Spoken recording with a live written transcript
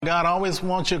God always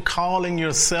wants you calling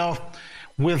yourself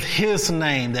with His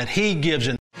name that He gives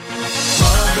you.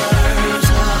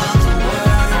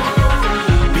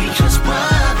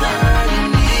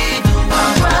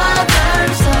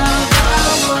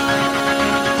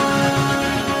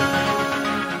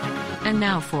 And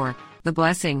now for The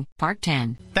Blessing, Part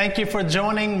 10. Thank you for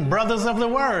joining Brothers of the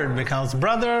Word, because,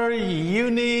 brother, you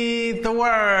need the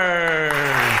Word.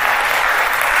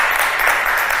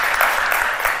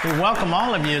 We welcome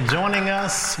all of you joining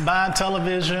us by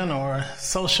television or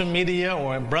social media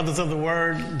or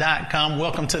brothersoftheword.com.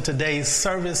 Welcome to today's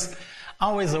service.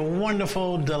 Always a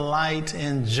wonderful delight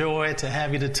and joy to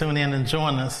have you to tune in and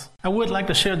join us. I would like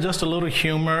to share just a little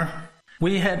humor.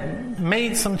 We had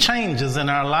made some changes in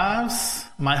our lives.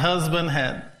 My husband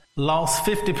had lost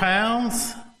 50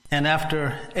 pounds, and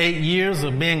after 8 years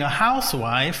of being a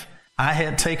housewife, I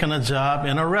had taken a job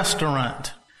in a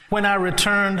restaurant. When I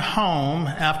returned home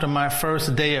after my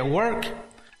first day at work,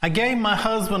 I gave my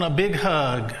husband a big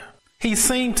hug. He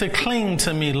seemed to cling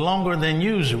to me longer than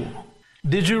usual.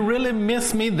 "Did you really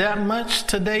miss me that much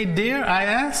today, dear?" I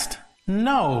asked.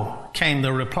 "No," came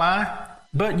the reply,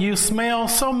 "but you smell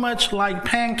so much like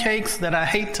pancakes that I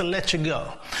hate to let you go."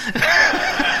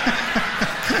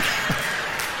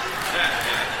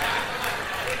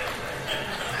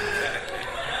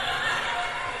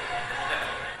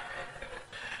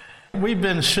 We've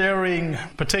been sharing a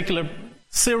particular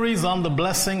series on the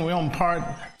blessing. We're on part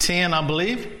 10, I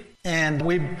believe. And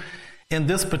in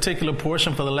this particular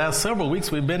portion for the last several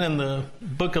weeks, we've been in the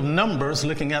book of Numbers,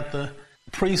 looking at the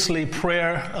priestly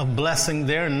prayer of blessing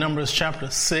there in Numbers chapter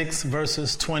 6,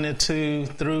 verses 22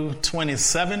 through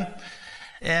 27.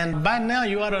 And by now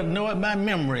you ought to know it by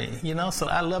memory, so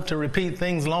I love to repeat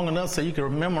things long enough so you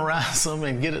can memorize them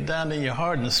and get it down in your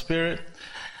heart and spirit.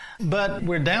 But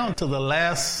we're down to the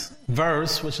last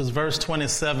verse, which is verse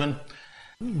 27.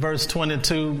 Verse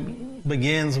 22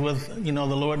 begins with, the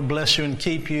Lord bless you and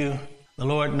keep you. The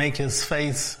Lord make His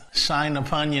face shine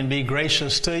upon you and be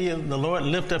gracious to you. The Lord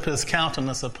lift up His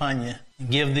countenance upon you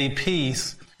and give thee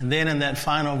peace. And then in that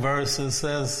final verse it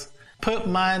says, put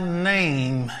my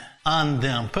name on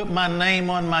them. Put my name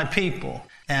on my people,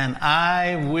 and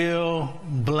I will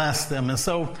bless them. And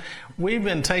so we've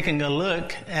been taking a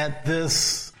look at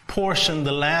this portion,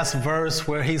 the last verse,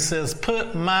 where He says,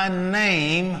 put my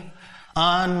name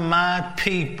on my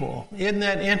people. Isn't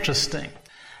that interesting?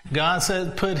 God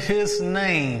said, put His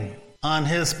name on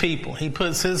His people. He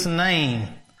puts His name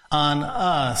on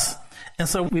us. And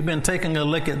so we've been taking a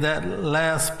look at that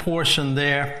last portion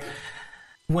there.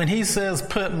 When He says,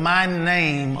 put my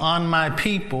name on my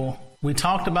people, we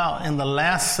talked about in the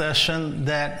last session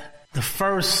that the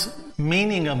first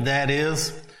meaning of that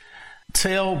is,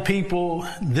 tell people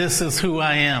this is who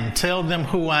I am. Tell them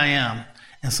who I am.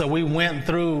 And so we went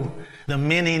through the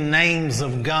many names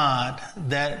of God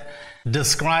that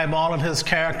describe all of His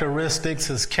characteristics,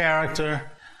 His character,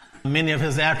 many of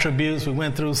His attributes. We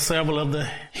went through several of the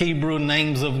Hebrew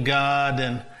names of God,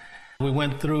 and we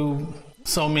went through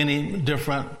so many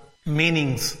different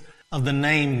meanings of the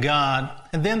name God.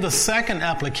 And then the second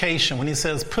application, when He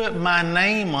says, put my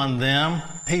name on them,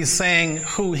 He's saying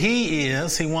who He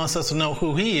is. He wants us to know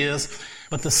who He is.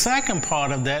 But the second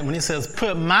part of that, when He says,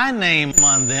 put my name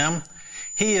on them,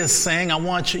 He is saying, I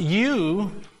want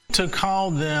you to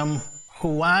call them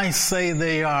who I say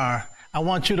they are. I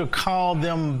want you to call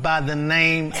them by the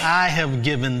name I have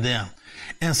given them.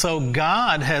 And so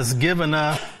God has given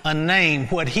us a name,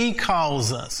 what He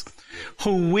calls us,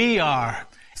 who we are.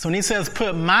 So when He says,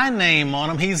 put my name on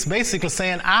them, He's basically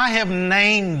saying, I have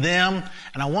named them,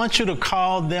 and I want you to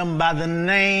call them by the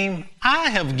name I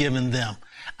have given them.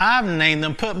 I've named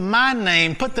them. Put my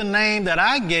name, put the name that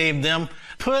I gave them,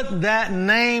 put that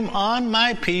name on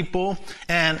my people,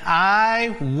 and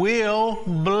I will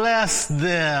bless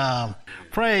them.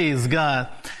 Praise God.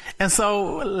 And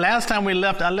so last time I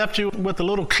left you with a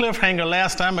little cliffhanger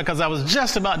last time, because I was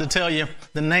just about to tell you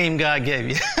the name God gave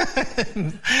you.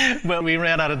 But we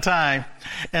ran out of time.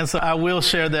 And so I will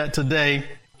share that today.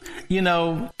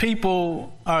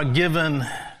 People are given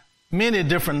many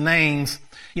different names.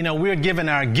 We're given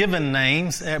our given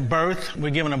names at birth.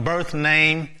 We're given a birth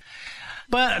name.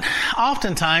 But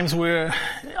oftentimes we're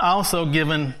also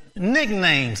given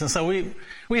nicknames. And so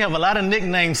we have a lot of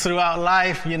nicknames throughout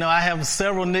life. I have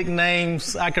several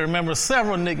nicknames. I can remember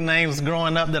several nicknames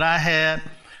growing up that I had.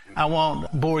 I won't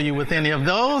bore you with any of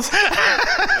those.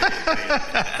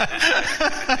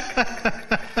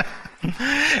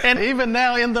 And even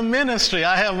now in the ministry,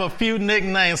 I have a few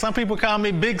nicknames. Some people call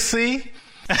me Big C.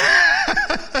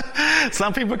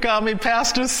 Some people call me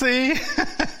Pastor C.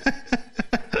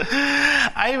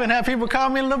 I I even have people call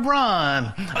me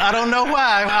LeBron. I don't know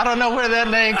why. I don't know where that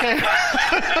name came.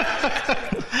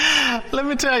 Let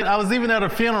me tell you, I was even at a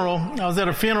funeral. I was at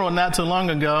a funeral not too long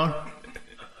ago.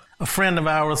 A friend of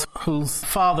ours whose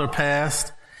father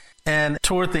passed. And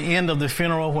toward the end of the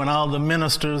funeral, when all the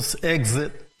ministers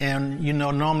exit, and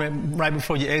normally right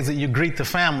before you exit, you greet the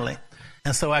family.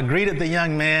 And so I greeted the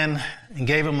young man and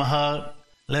gave him a hug,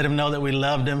 let him know that we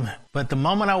loved him. But the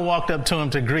moment I walked up to him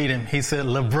to greet him, he said,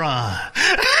 LeBron.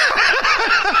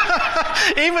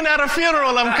 Even at a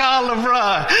funeral, I'm called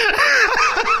LeBron.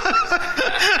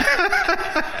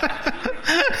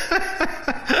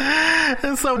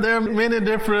 And so there are many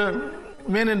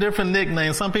different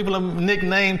nicknames. Some people are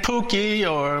nicknamed Pookie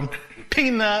or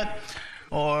Peanut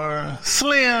or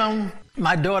Slim.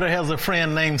 My daughter has a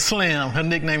friend named Slim. Her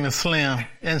nickname is Slim.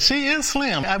 And she is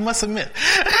slim, I must admit.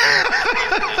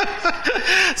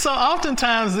 So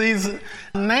oftentimes these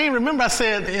names, remember I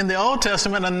said in the Old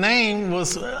Testament, a name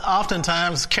was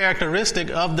oftentimes characteristic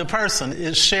of the person.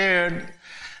 It shared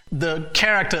the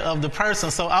character of the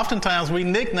person. So oftentimes we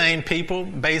nickname people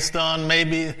based on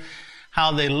maybe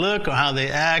how they look or how they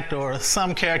act or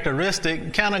some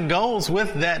characteristic kind of goes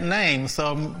with that name.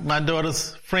 So my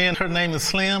daughter's friend, her name is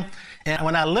Slim. And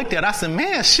when I looked at her, I said,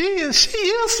 man, she is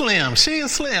slim. She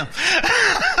is slim.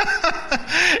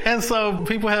 And so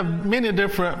people have many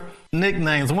different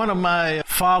nicknames. One of my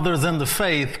fathers in the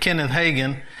faith, Kenneth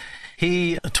Hagin,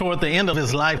 he, toward the end of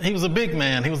his life, he was a big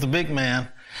man.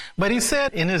 But he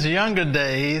said in his younger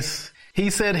days,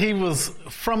 he said he was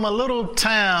from a little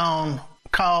town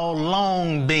called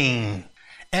Long Bean.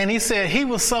 And he said he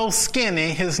was so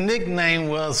skinny, his nickname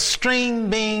was String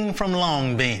Bean from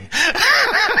Long Bean.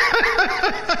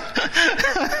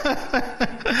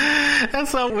 And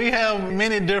so we have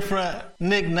many different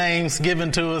nicknames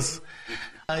given to us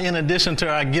in addition to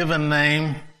our given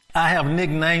name. I have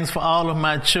nicknames for all of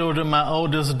my children. My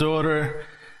oldest daughter,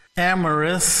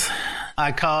 Amaris,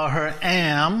 I call her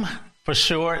Am for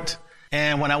short.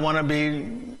 And when I want to be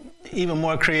even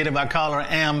more creative, I call her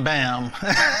Am Bam.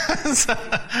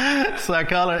 so I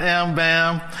call her Am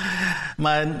Bam.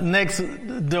 My next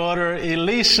daughter,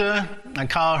 Elisha, I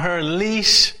call her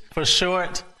Leash for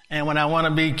short. And when I want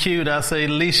to be cute, I say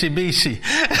Leashy Beashy.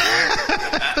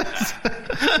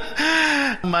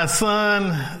 My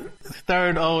son,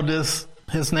 third oldest,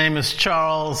 his name is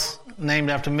Charles, named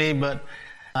after me, but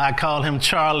I call him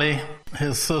Charlie.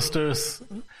 His sisters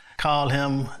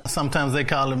sometimes they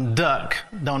call him Duck.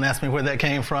 Don't ask me where that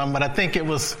came from, but I think it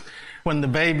was when the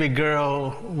baby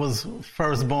girl was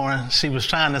first born. She was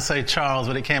trying to say Charles,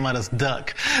 but it came out as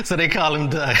Duck. So they call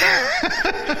him Duck.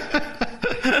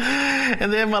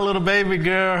 And then my little baby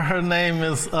girl, her name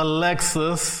is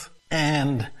Alexis,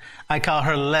 and I call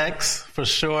her Lex for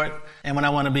short. And when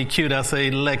I want to be cute, I say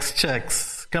Lex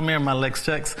Chex. Come here, my Lex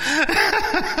Chex.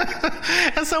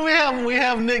 And so we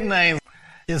have nicknames.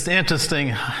 It's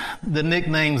interesting, the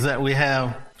nicknames that we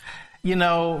have.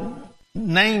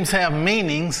 Names have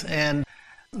meanings, and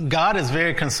God is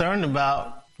very concerned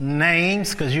about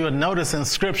names, because you would notice in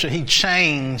Scripture He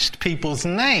changed people's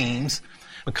names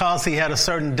because He had a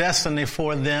certain destiny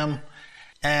for them,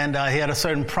 and He had a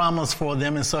certain promise for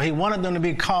them, and so He wanted them to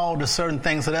be called a certain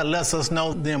thing. So that lets us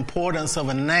know the importance of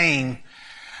a name.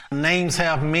 Names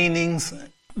have meanings.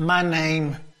 My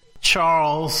name,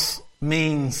 Charles,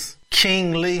 means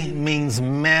kingly, means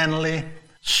manly,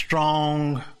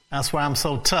 strong. That's why I'm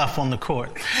so tough on the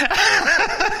court.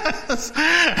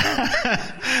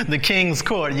 The king's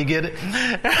court, you get it?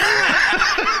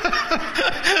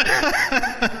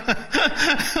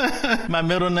 My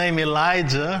middle name,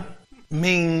 Elijah,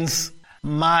 means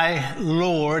my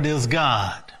Lord is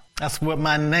God. That's what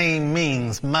my name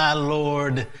means. My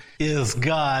Lord is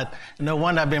God. No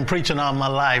wonder I've been preaching all my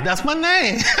life. That's my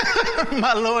name.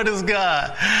 My Lord is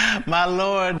God. My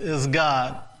Lord is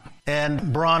God.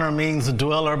 And Bronner means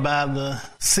dweller by the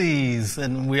seas.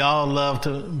 And we all love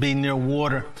to be near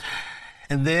water.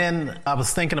 And then I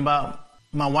was thinking about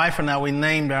my wife and I, we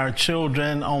named our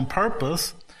children on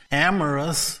purpose.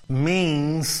 Amorous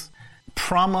means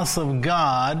promise of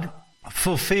God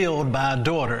fulfilled by a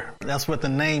daughter. That's what the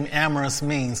name Amorous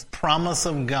means. Promise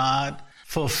of God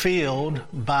fulfilled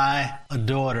by a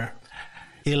daughter.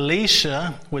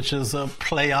 Elisha, which is a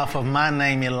play off of my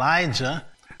name Elijah,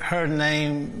 her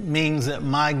name means that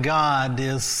my God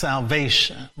is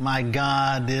salvation. My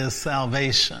God is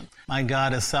salvation. My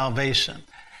God is salvation.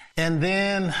 And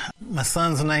then my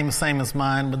son's name is the same as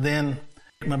mine, but then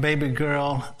my baby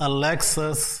girl,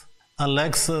 Alexis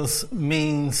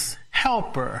means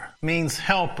helper,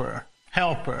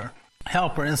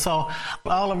 helper. And so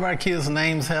all of our kids'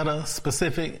 names had a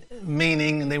specific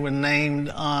meaning, and they were named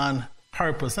on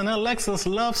purpose. And Alexis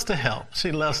loves to help.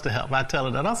 She loves to help. I tell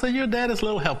her that. I say, you're daddy's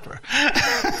little helper.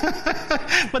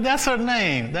 But that's her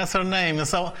name. That's her name. And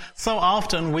so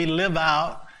often we live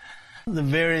out the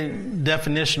very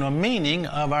definition or meaning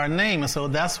of our name. And so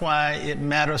that's why it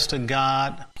matters to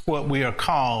God what we are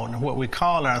called, what we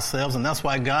call ourselves. And that's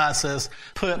why God says,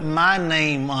 put my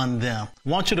name on them. I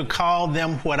want you to call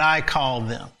them what I call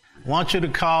them. I want you to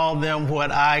call them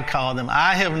what I call them.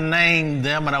 I have named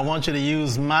them, and I want you to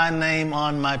use my name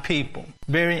on my people.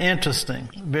 Very interesting.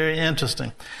 Very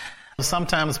interesting.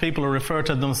 Sometimes people refer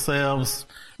to themselves,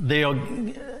 they'll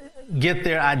get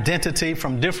their identity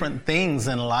from different things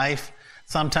in life.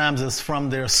 Sometimes it's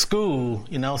from their school,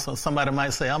 so somebody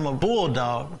might say, I'm a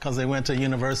bulldog because they went to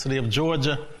University of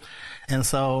Georgia. And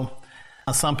so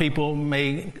some people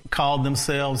may call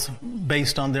themselves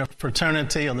based on their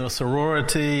fraternity or their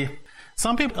sorority.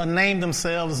 Some people name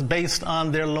themselves based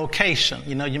on their location.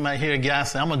 You might hear a guy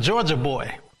say, I'm a Georgia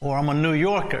boy or I'm a New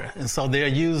Yorker. And so they'll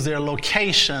use their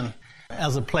location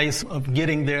as a place of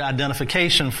getting their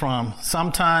identification from.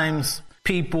 Sometimes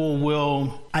people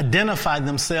will identify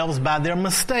themselves by their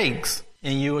mistakes.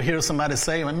 And you will hear somebody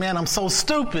say, man, I'm so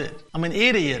stupid. I'm an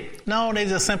idiot. No, they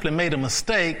just simply made a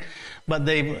mistake, but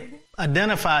they've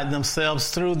identified themselves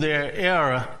through their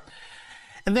error.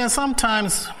 And then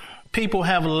sometimes people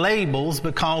have labels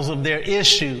because of their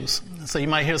issues. So you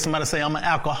might hear somebody say, I'm an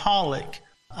alcoholic.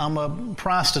 I'm a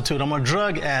prostitute. I'm a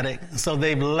drug addict. So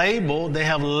they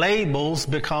have labels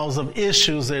because of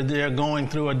issues that they're going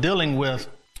through or dealing with.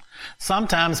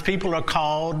 Sometimes people are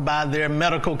called by their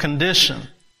medical condition.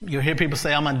 You'll hear people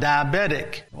say, I'm a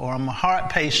diabetic, or I'm a heart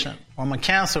patient, or I'm a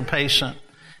cancer patient.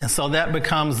 And so that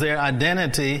becomes their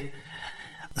identity.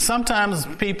 Sometimes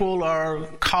people are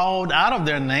called out of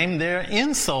their name. They're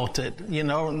insulted.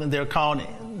 They're called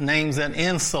names that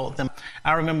insult them.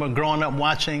 I remember growing up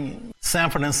watching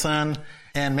Sanford and Son,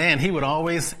 and man, he would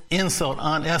always insult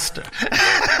Aunt Esther.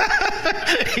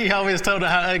 He always told her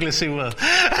how ugly she was.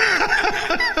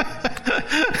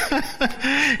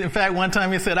 In fact, one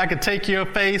time he said, I could take your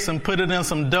face and put it in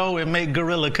some dough and make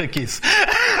gorilla cookies.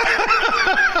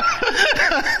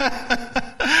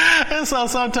 And so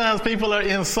sometimes people are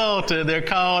insulted. They're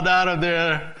called out of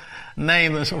their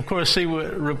name. And of course, she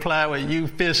would reply with, you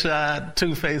fish-eyed,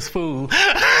 two-faced fool.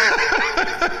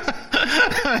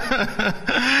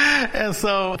 And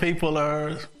so people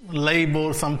are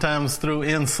labeled sometimes through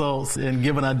insults and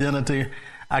given identity.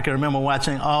 I can remember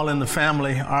watching All in the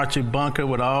Family. Archie Bunker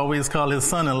would always call his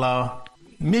son-in-law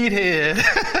Meathead.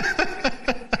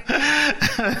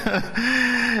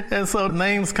 And so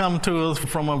names come to us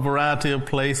from a variety of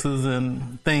places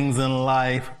and things in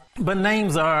life. But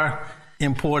names are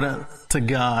important to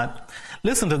God.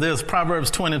 Listen to this.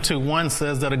 Proverbs 22:1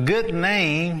 says that a good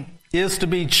name is to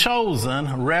be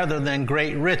chosen rather than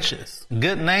great riches. A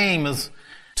good name is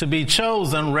to be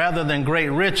chosen rather than great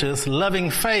riches,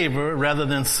 loving favor rather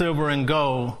than silver and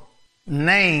gold.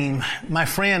 Name, my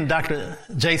friend Dr.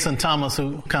 Jason Thomas,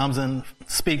 who comes and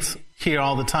speaks here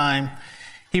all the time,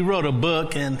 he wrote a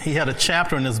book, and he had a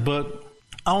chapter in his book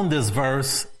on this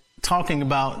verse talking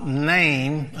about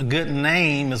name. A good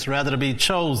name is rather to be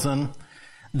chosen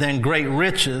than great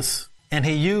riches. And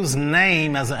he used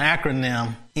name as an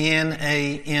acronym,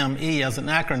 N-A-M-E as an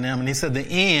acronym. And he said the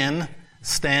N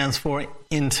stands for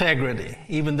integrity.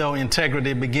 Even though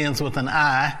integrity begins with an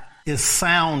I, it's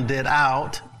sounded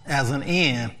out as an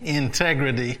N,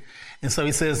 integrity. And so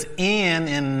he says N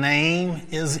in name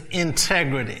is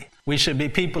integrity. We should be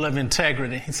people of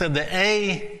integrity. He said the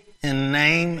A in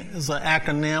name is an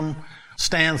acronym,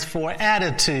 stands for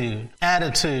attitude.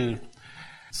 Attitude.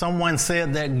 Someone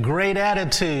said that great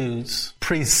attitudes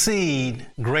precede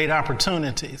great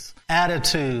opportunities.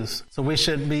 Attitudes. So we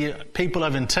should be people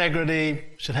of integrity,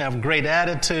 should have great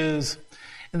attitudes.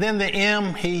 And then the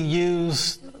M, he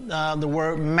used the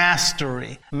word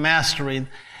mastery. Mastery.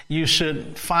 You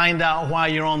should find out why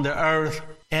you're on the earth,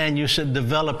 and you should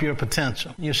develop your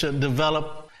potential. You should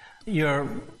develop your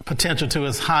potential to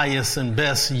its highest and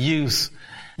best use.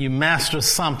 You master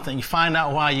something. You find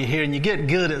out why you're here, and you get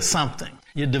good at something.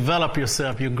 You develop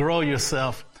yourself. You grow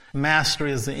yourself.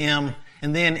 Mastery is the M.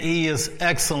 And then E is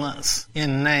excellence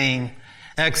in name.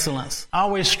 Excellence.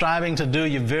 Always striving to do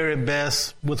your very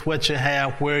best with what you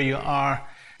have, where you are.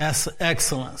 That's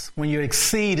excellence. When you're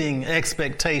exceeding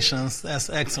expectations, that's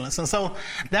excellence. And so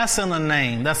that's in the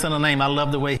name. That's in the name. I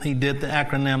love the way he did the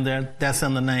acronym there. That's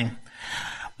in the name.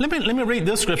 Let me read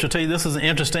this scripture to you. This is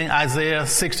interesting. Isaiah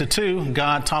 62,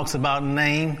 God talks about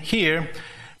name here.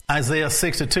 Isaiah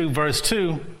 62, verse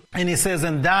 2. And he says,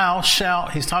 and thou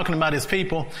shalt, he's talking about his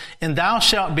people, and thou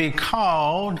shalt be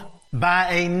called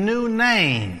by a new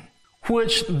name,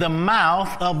 which the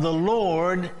mouth of the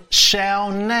Lord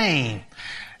shall name.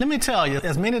 Let me tell you,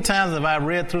 as many times as I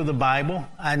read through the Bible,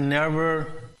 I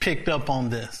never picked up on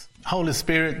this. Holy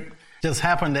Spirit just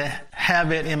happened to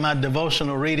have it in my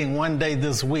devotional reading one day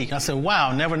this week. I said,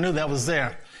 wow, never knew that was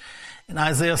there. In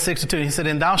Isaiah 62, he said,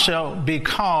 and thou shalt be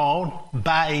called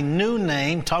by a new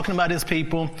name, talking about his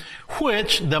people,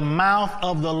 which the mouth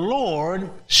of the Lord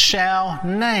shall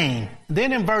name.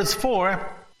 Then in verse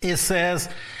 4, it says,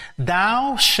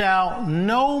 thou shalt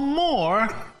no more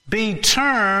be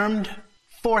termed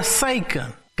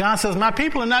forsaken. God says, my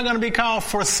people are not going to be called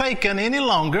forsaken any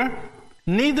longer.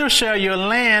 Neither shall your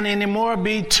land anymore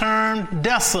be termed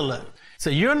desolate. So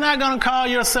you're not going to call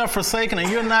yourself forsaken, and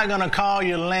you're not going to call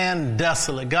your land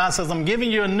desolate. God says, I'm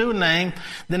giving you a new name.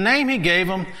 The name he gave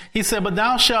him, he said, but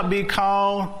thou shalt be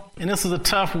called, and this is a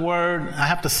tough word, I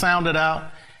have to sound it out.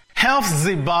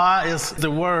 Hephzibah is the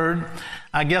word.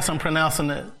 I guess I'm pronouncing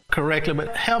it correctly,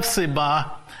 but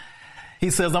Hephzibah,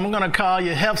 he says, I'm going to call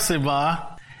you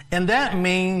Hephzibah, and that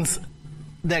means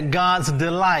that God's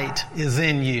delight is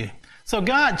in you. So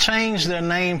God changed their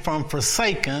name from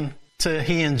forsaken to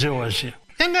he enjoys you.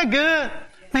 Isn't that good?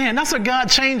 Man, that's what God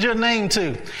changed your name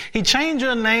to. He changed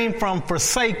your name from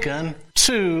forsaken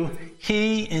to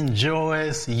he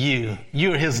enjoys you.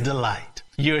 You're his delight.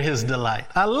 You're his delight.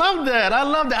 I love that. I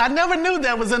love that. I never knew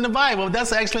that was in the Bible.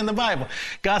 That's actually in the Bible.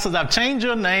 God says, I've changed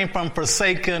your name from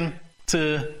forsaken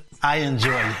to I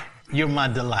enjoy you. You're my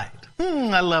delight.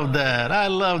 I love that. I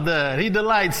love that. He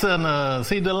delights in us.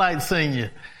 He delights in you.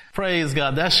 Praise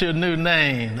God. That's your new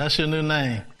name. That's your new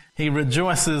name. He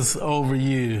rejoices over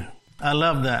you. I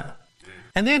love that.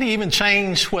 And then he even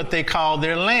changed what they call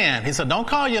their land. He said, don't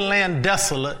call your land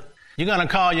desolate. You're going to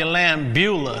call your land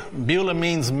Beulah. Beulah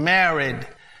means married.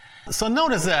 So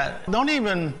notice that. Don't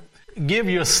even give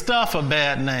your stuff a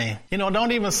bad name.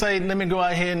 Don't even say, let me go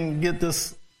out here and get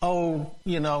this old,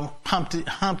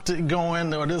 Humpty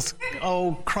going, or this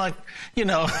old crunk,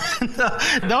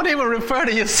 Don't even refer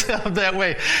to yourself that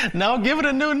way. No, give it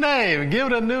a new name. Give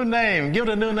it a new name. Give it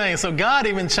a new name. So God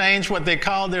even changed what they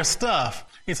call their stuff.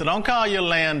 He said, don't call your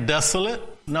land desolate.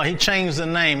 No, he changed the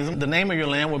name. The name of your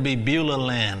land would be Beulah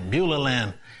land. Beulah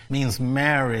land means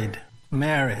married,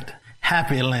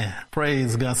 happy land.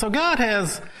 Praise God. So God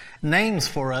has names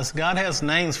for us. God has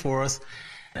names for us.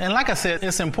 And like I said,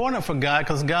 it's important for God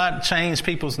because God changed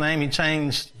people's name. He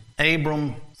changed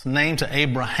Abram's name to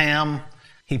Abraham.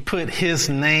 He put his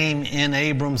name in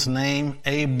Abram's name,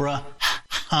 Abraham.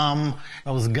 That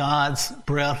was God's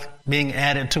breath being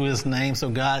added to his name. So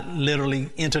God literally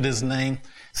entered his name.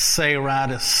 Sarai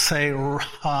to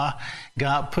Sarah.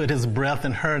 God put his breath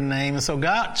in her name. And so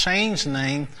God changed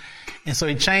name. And so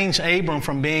he changed Abram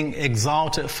from being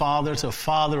exalted father to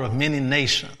father of many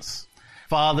nations.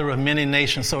 Father of many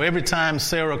nations. So every time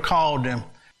Sarah called him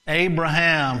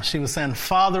Abraham, she was saying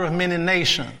father of many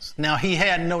nations. Now he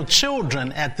had no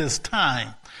children at this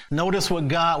time. Notice what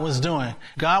God was doing.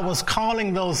 God was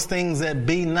calling those things that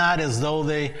be not as though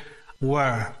they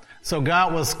were. So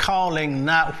God was calling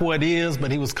not what is,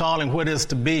 but he was calling what is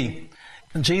to be.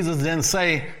 And Jesus didn't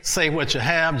say what you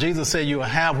have. Jesus said you will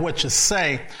have what you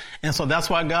say. And so that's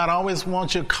why God always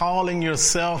wants you calling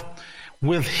yourself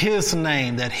with his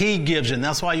name that he gives you. And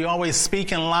that's why you always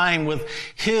speak in line with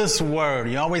his word.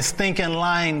 You always think in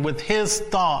line with his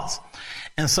thoughts.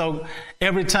 And so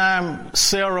every time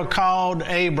Sarah called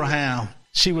Abraham,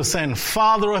 she was saying,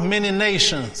 Father of many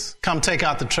nations, come take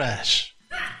out the trash.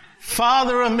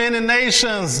 Father of many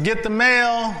nations, get the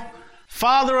mail.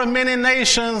 Father of many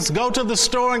nations, go to the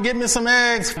store and get me some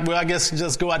eggs. Well, I guess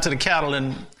just go out to the cattle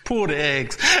and pull the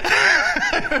eggs.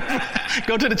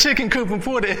 Go to the chicken coop and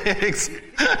pull the eggs.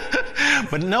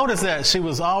 But notice that she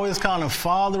was always calling him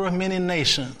Father of many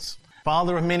nations.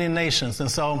 Father of many nations. And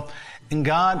so, and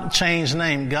God changed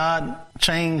name. God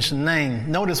changed name.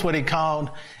 Notice what he called.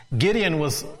 Gideon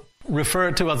was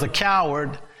referred to as a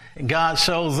coward. God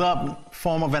shows up in the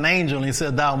form of an angel and he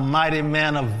said, thou mighty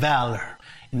man of valor.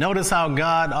 Notice how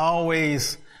God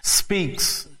always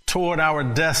speaks toward our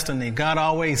destiny. God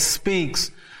always speaks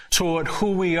toward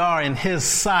who we are in his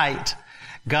sight.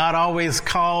 God always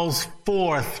calls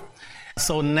forth.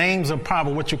 So names are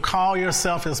powerful. What you call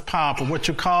yourself is powerful. What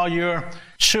you call your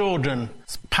children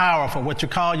is powerful. What you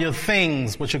call your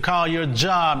things, what you call your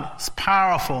job is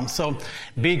powerful. So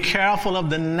be careful of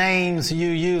the names you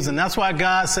use. And that's why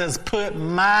God says, put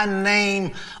my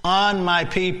name on my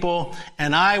people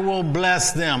and I will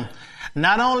bless them.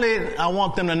 Not only I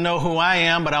want them to know who I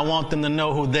am, but I want them to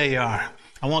know who they are.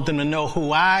 I want them to know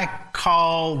who I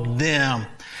call them.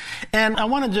 And I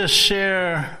want to just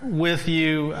share with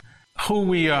you who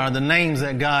we are, the names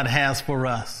that God has for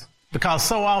us. Because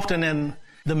so often in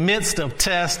the midst of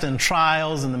tests and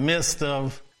trials, in the midst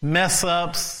of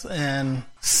mess-ups and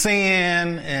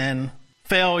sin and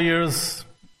failures,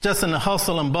 just in the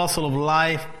hustle and bustle of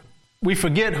life, we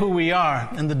forget who we are.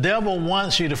 And the devil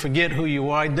wants you to forget who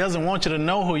you are. He doesn't want you to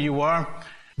know who you are,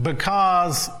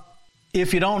 because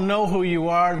if you don't know who you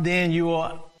are, then you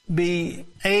will be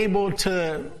able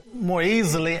to more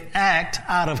easily act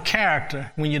out of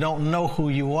character when you don't know who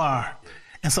you are.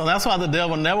 And so that's why the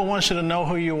devil never wants you to know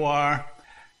who you are.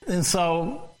 And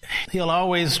so he'll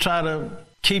always try to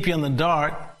keep you in the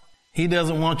dark. He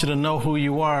doesn't want you to know who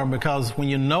you are, because when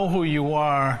you know who you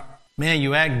are, man,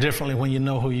 you act differently when you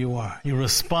know who you are. You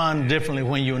respond differently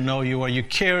when you know you are. You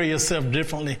carry yourself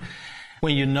differently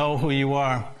when you know who you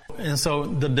are. And so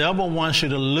the devil wants you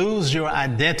to lose your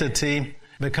identity,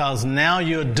 because now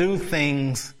you'll do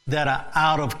things that are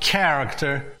out of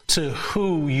character to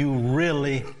who you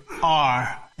really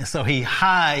are. And so he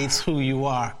hides who you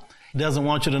are. He doesn't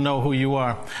want you to know who you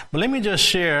are. But let me just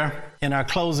share in our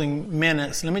closing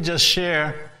minutes, let me just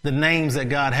share the names that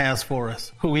God has for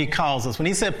us, who he calls us. When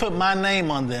he said, put my name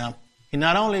on them, he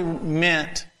not only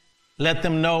meant let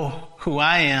them know who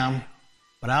I am,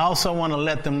 but I also want to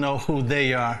let them know who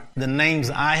they are, the names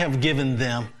I have given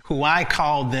them, who I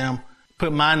called them,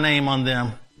 put my name on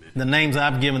them, the names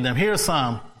I've given them. Here's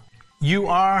some. You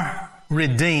are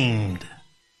redeemed,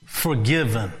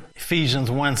 forgiven, Ephesians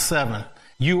 1:7.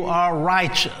 You are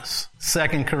righteous,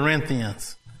 2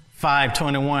 Corinthians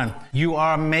 5:21. You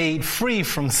are made free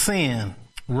from sin,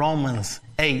 Romans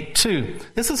 8:2.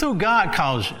 This is who God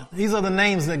calls you. These are the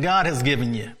names that God has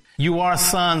given you. You are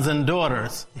sons and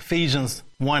daughters, Ephesians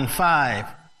 1:5.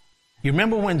 You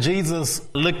remember when Jesus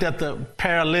looked at the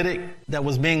paralytic that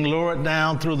was being lowered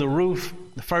down through the roof?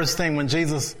 The first thing when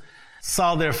Jesus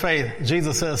saw their faith,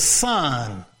 Jesus says,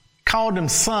 son, called him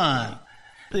son.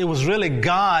 It was really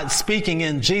God speaking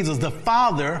in Jesus. The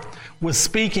Father was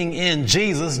speaking in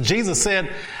Jesus. Jesus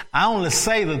said, I only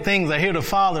say the things I hear the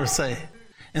Father say.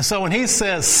 And so when he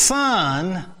says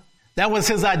son, that was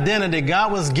his identity.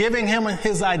 God was giving him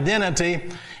his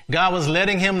identity. God was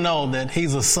letting him know that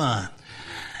he's a son.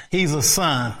 He's a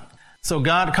son. So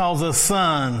God calls us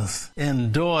sons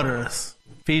and daughters.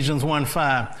 Ephesians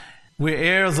 1:5. We're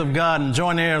heirs of God and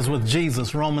joint heirs with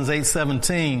Jesus. Romans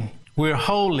 8:17. We're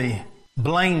holy,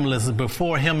 blameless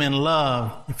before him in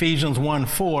love. Ephesians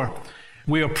 1:4.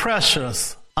 We are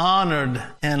precious, honored,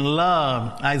 and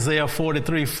loved. Isaiah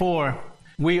 43:4.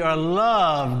 We are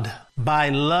loved by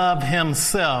love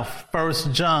himself.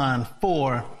 1 John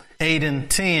 4:8 and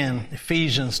 10.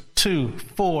 Ephesians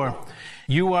 2:4.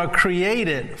 You are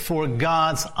created for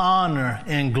God's honor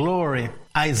and glory.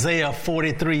 Isaiah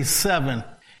 43:7.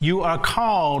 You are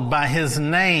called by his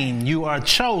name. You are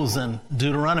chosen.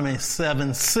 Deuteronomy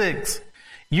 7:6.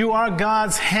 You are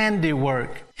God's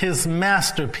handiwork, his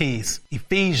masterpiece.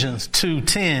 Ephesians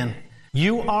 2:10.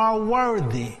 You are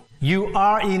worthy. You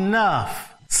are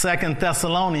enough. 2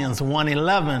 Thessalonians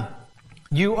 1:11.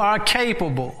 You are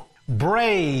capable,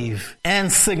 brave,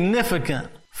 and significant.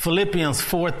 Philippians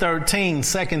 4:13,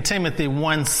 2 Timothy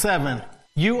 1:7.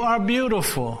 You are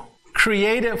beautiful,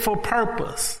 created for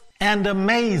purpose, and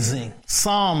amazing.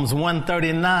 Psalms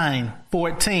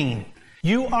 139:14.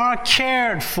 You are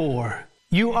cared for.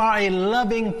 You are a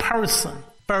loving person.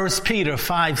 1 Peter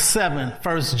 5:7,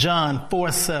 1 John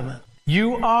 4:7.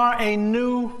 You are a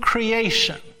new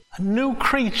creation, a new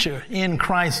creature in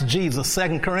Christ Jesus.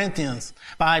 2 Corinthians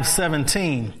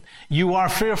 5:17. You are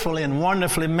fearfully and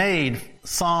wonderfully made.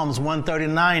 Psalms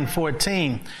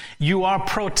 139:14. You are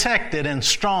protected and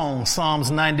strong. Psalms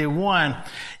 91.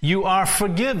 You are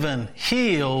forgiven,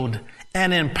 healed,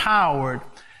 and empowered.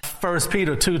 1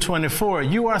 Peter 2:24.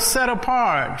 You are set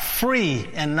apart, free,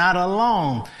 and not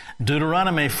alone.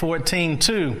 Deuteronomy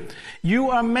 14:2. You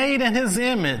are made in his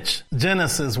image.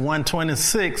 Genesis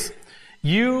 1:26.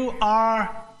 You are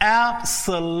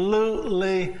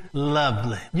absolutely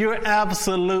lovely. You're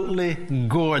absolutely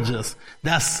gorgeous.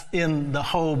 That's in the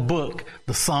whole book,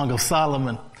 the Song of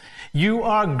Solomon. You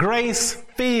are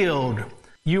grace-filled.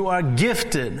 You are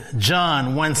gifted.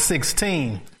 John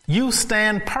 1:16. You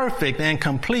stand perfect and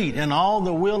complete in all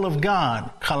the will of God.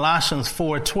 Colossians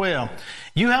 4:12.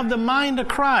 You have the mind of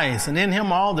Christ, and in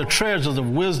him all the treasures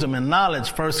of wisdom and knowledge.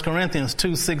 1 Corinthians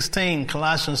 2:16,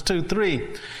 Colossians 2:3.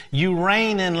 You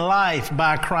reign in life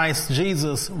by Christ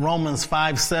Jesus. Romans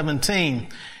 5:17.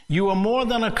 You are more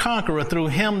than a conqueror through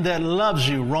him that loves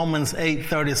you. Romans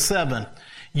 8:37.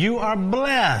 You are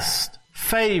blessed,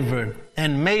 favored,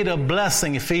 and made a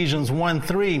blessing. Ephesians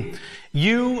 1:3.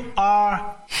 You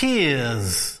are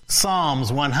his.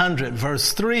 Psalms 100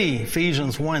 verse 3.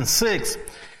 Ephesians 1:6.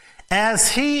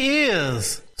 As he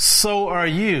is, so are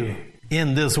you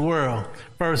in this world.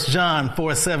 1 John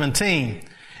 4:17.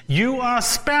 You are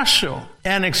special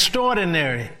and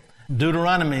extraordinary.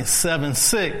 Deuteronomy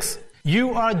 7:6.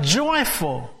 You are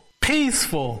joyful,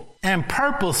 peaceful, and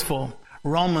purposeful.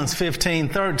 Romans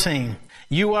 15:13.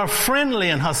 You are friendly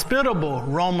and hospitable.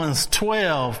 Romans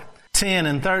 12:10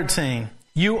 and 13.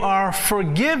 You are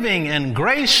forgiving and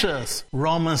gracious.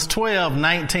 Romans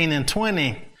 12:19 and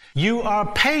 20. You are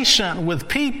patient with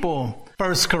people.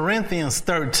 1 Corinthians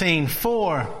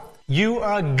 13:4. You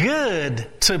are good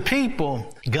to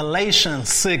people. Galatians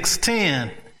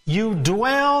 6:10. You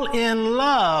dwell in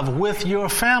love with your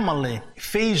family.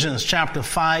 Ephesians chapter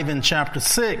 5 and chapter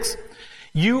 6.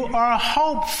 You are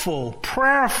hopeful,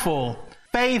 prayerful,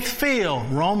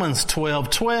 faith-filled. Romans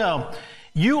 12:12.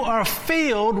 You are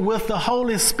filled with the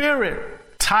Holy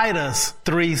Spirit. Titus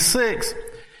 3:6.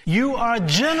 You are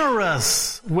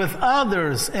generous with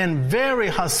others and very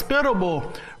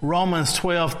hospitable. Romans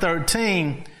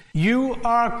 12:13. You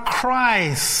are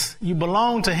Christ. You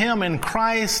belong to him, and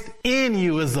Christ in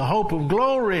you is the hope of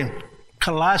glory.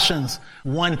 Colossians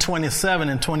 1:27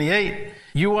 and 28.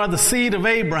 You are the seed of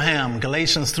Abraham.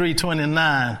 Galatians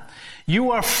 3:29.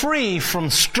 You are free from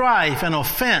strife and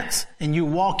offense, and you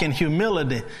walk in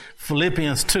humility.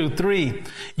 Philippians 2:3.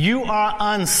 You are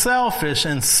unselfish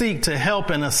and seek to help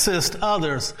and assist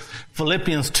others.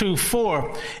 Philippians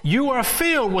 2:4. You are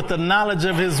filled with the knowledge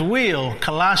of his will.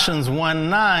 Colossians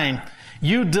 1:9.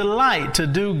 You delight to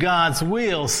do God's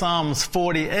will. Psalms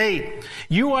 48.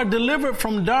 You are delivered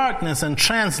from darkness and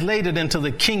translated into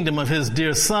the kingdom of his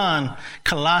dear son.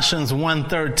 Colossians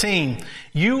 1:13.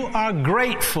 You are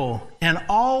grateful and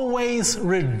always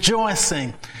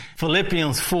rejoicing.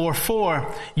 Philippians 4:4.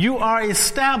 You are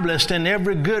established in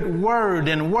every good word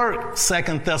and work.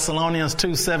 2 Thessalonians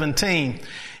 2:17.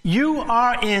 You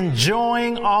are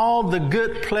enjoying all the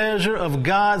good pleasure of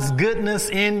God's goodness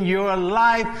in your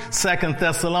life. 2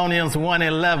 Thessalonians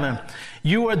 1:11.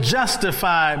 You are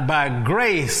justified by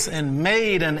grace and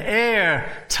made an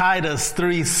heir. Titus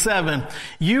 3:7.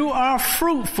 You are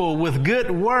fruitful with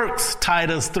good works.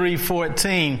 Titus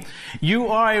 3:14. You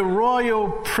are a royal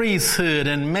priesthood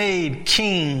and made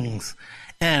kings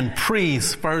and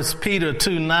priests. 1 Peter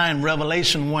 2:9,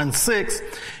 Revelation 1:6.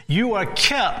 You are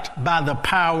kept by the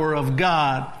power of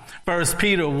God. 1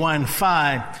 Peter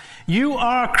 1:5. You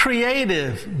are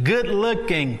creative,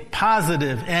 good-looking,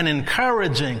 positive, and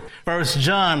encouraging. 1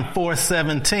 John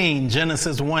 4:17,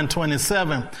 Genesis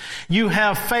 1:27. You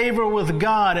have favor with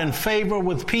God and favor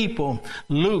with people.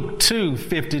 Luke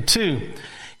 2:52.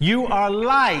 You are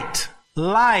light,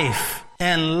 life,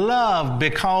 and love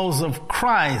because of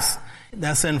Christ.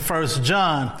 That's in 1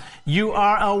 John. You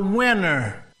are a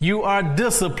winner. You are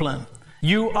disciplined.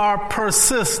 You are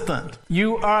persistent.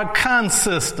 You are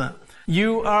consistent.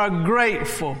 You are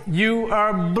grateful. You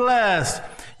are blessed.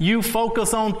 You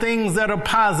focus on things that are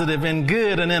positive and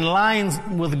good and in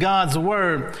line with God's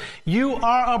word. You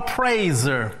are a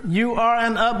praiser. You are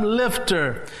an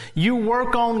uplifter. You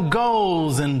work on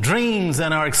goals and dreams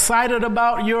and are excited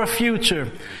about your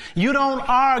future. You don't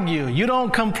argue. You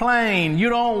don't complain. You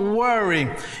don't worry.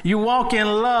 You walk in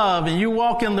love and you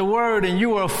walk in the word, and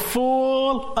you are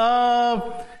full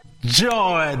of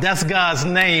joy. That's God's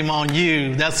name on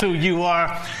you. That's who you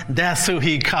are. That's who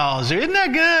he calls you. Isn't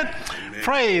that good? Amen.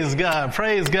 Praise God.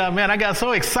 Praise God. Man, I got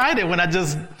so excited when I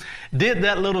just did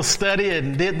that little study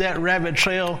and did that rabbit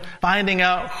trail, finding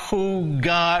out who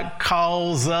God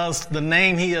calls us, the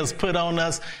name he has put on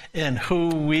us, and who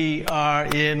we are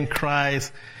in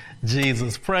Christ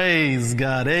Jesus. Praise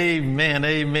God. Amen.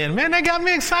 Amen. Man, that got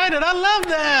me excited. I love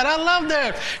that. I love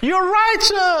that. You're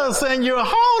righteous and you're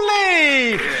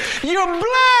holy. You're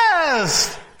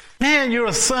blessed. Man, you're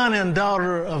a son and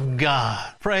daughter of God.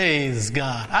 Praise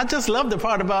God. I just love the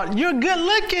part about you're good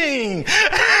looking.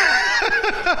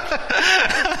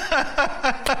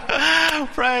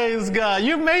 Praise God.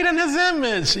 You're made in his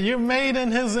image. You're made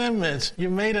in his image.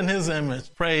 You're made in his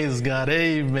image. Praise God.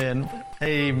 Amen.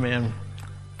 Amen.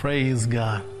 Praise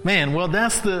God. Man, well,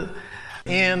 that's the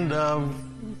end of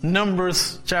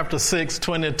Numbers chapter 6,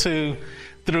 22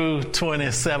 through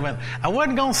 27. I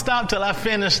wasn't going to stop till I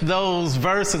finished those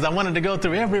verses. I wanted to go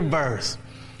through every verse,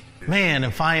 man,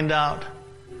 and find out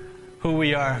who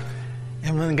we are.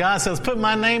 And when God says, put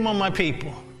my name on my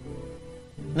people,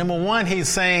 number one, he's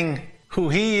saying who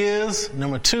he is.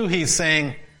 Number two, he's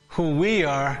saying who we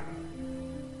are.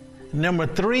 Number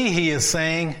three, he is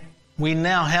saying we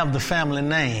now have the family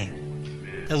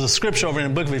name. There's a scripture over in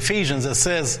the book of Ephesians that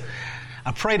says,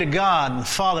 I pray to God, the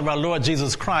Father of our Lord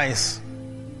Jesus Christ,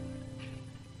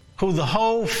 who the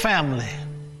whole family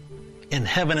in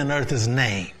heaven and earth is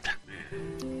named.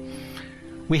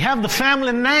 We have the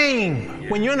family name.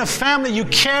 When you're in a family, you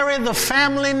carry the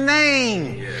family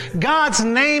name. God's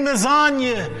name is on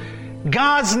you.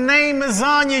 God's name is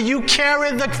on you. You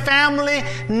carry the family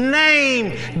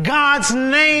name. God's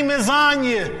name is on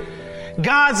you.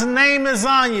 God's name is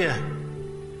on you.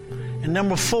 And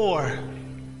number 4,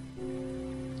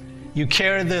 you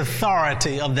carry the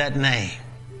authority of that name.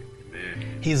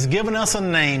 He's given us a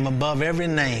name above every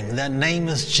name. That name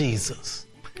is Jesus.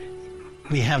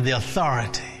 We have the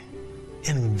authority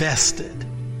invested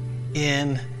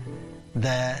in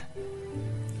that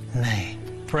name.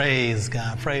 Praise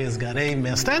God. Praise God.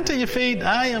 Amen. Stand to your feet.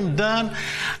 I am done.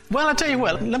 Well, I tell you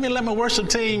what, let my worship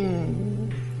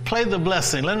team play the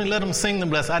blessing. Let them sing the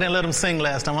blessing. I didn't let them sing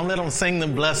last time. I'm going to let them sing the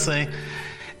blessing,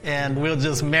 and we'll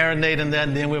just marinate in that,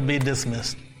 and then we'll be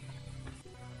dismissed.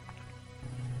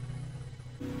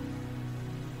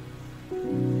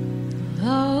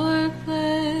 Lord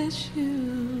bless you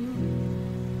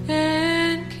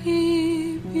and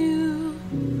keep you,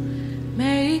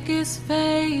 make his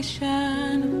face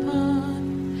shine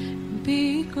upon you, and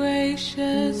be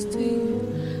gracious to you.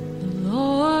 The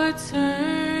Lord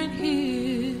turn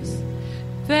his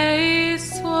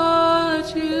face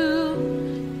toward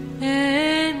you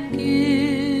and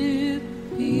give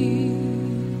peace.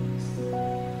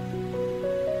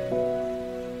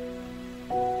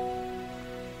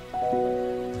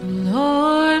 The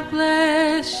Lord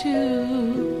bless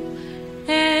you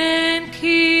and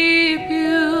keep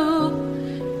you,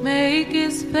 make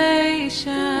his face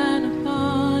shine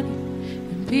upon you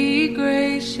and be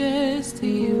gracious to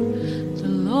you. The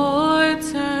Lord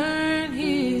turn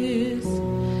his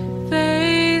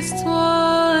face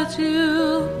toward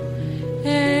you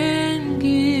and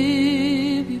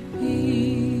give you peace.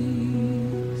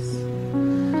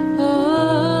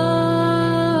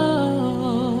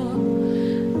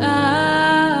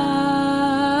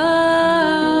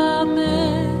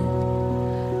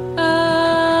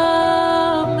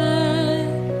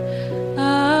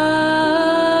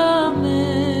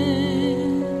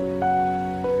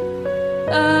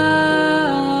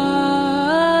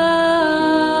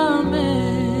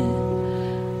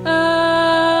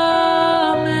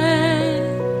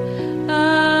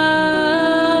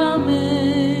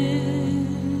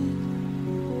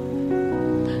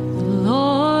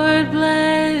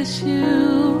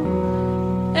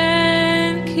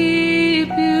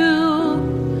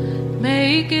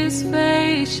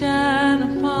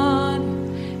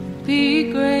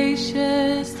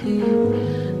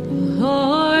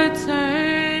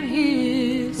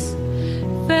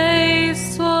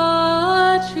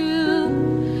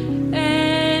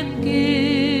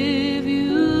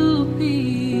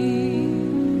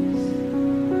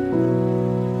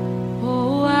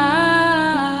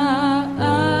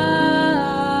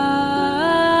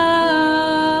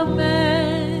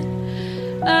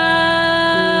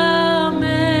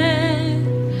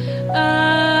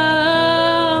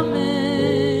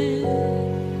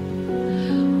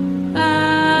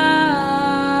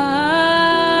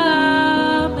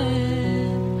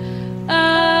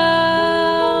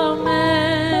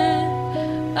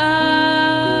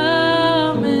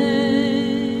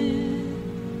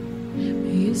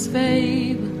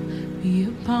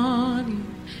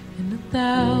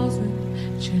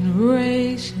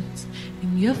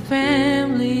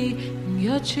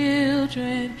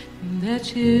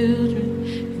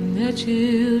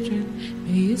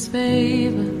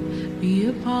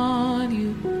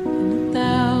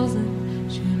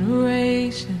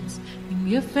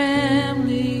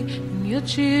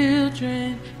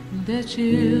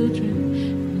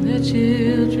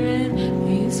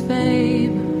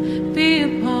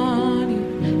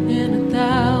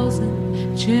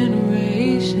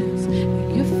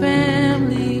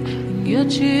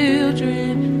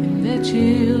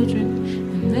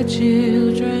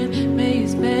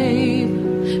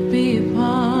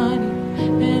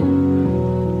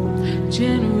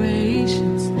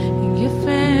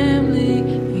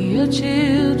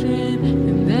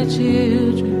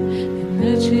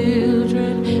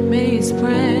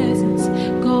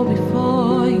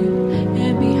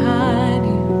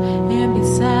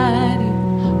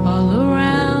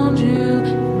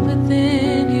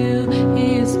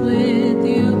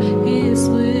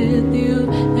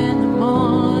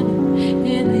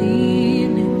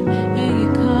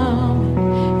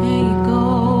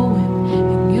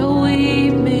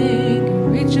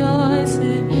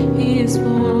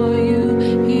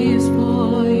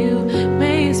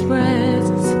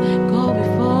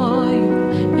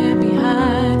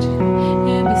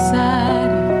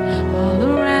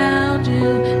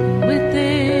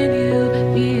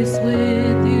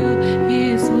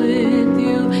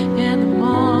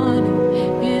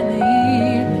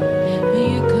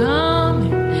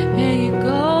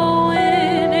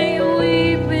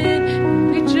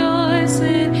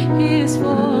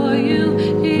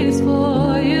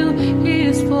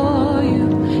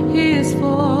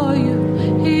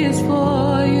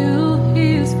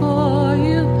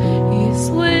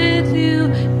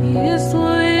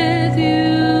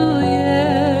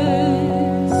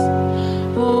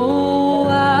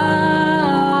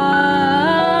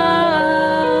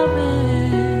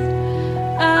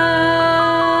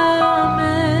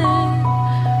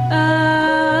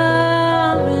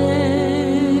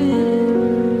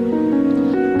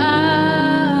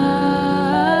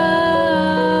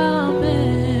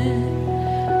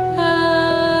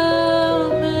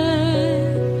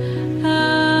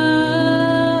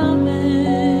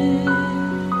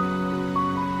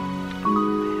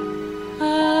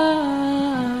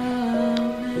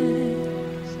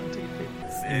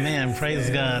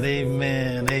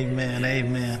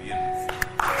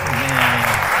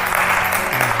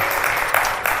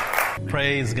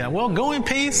 Praise God. Well, go in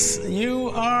peace. You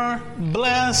are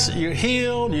blessed. You're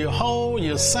healed. You're whole.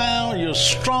 You're sound. You're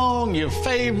strong. You're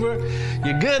favored.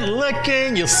 You're good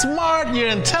looking. You're smart. You're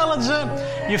intelligent.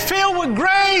 You're filled with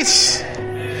grace.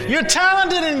 You're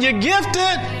talented and you're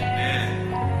gifted.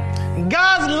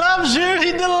 God loves you.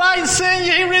 He delights in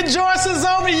you. He rejoices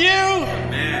over you.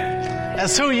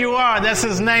 That's who you are. That's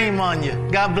His name on you.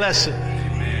 God bless you.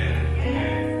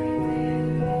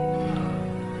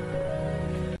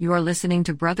 You are listening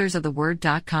to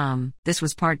brothersoftheword.com. This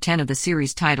was part 10 of the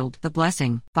series titled The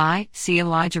Blessing by C.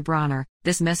 Elijah Bronner.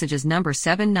 This message is number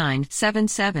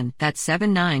 7977. That's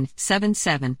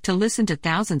 7977. To listen to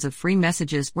thousands of free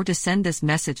messages or to send this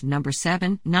message number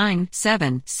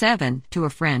 7977 to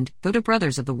a friend, go to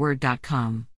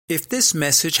brothersoftheword.com. If this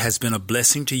message has been a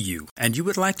blessing to you and you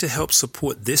would like to help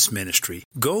support this ministry,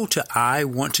 go to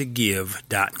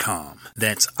iwanttogive.com.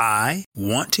 That's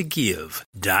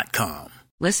iwanttogive.com.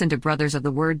 Listen to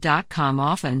brothersoftheword.com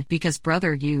often because,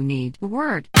 brother, you need the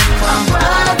word.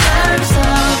 Brothers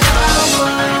of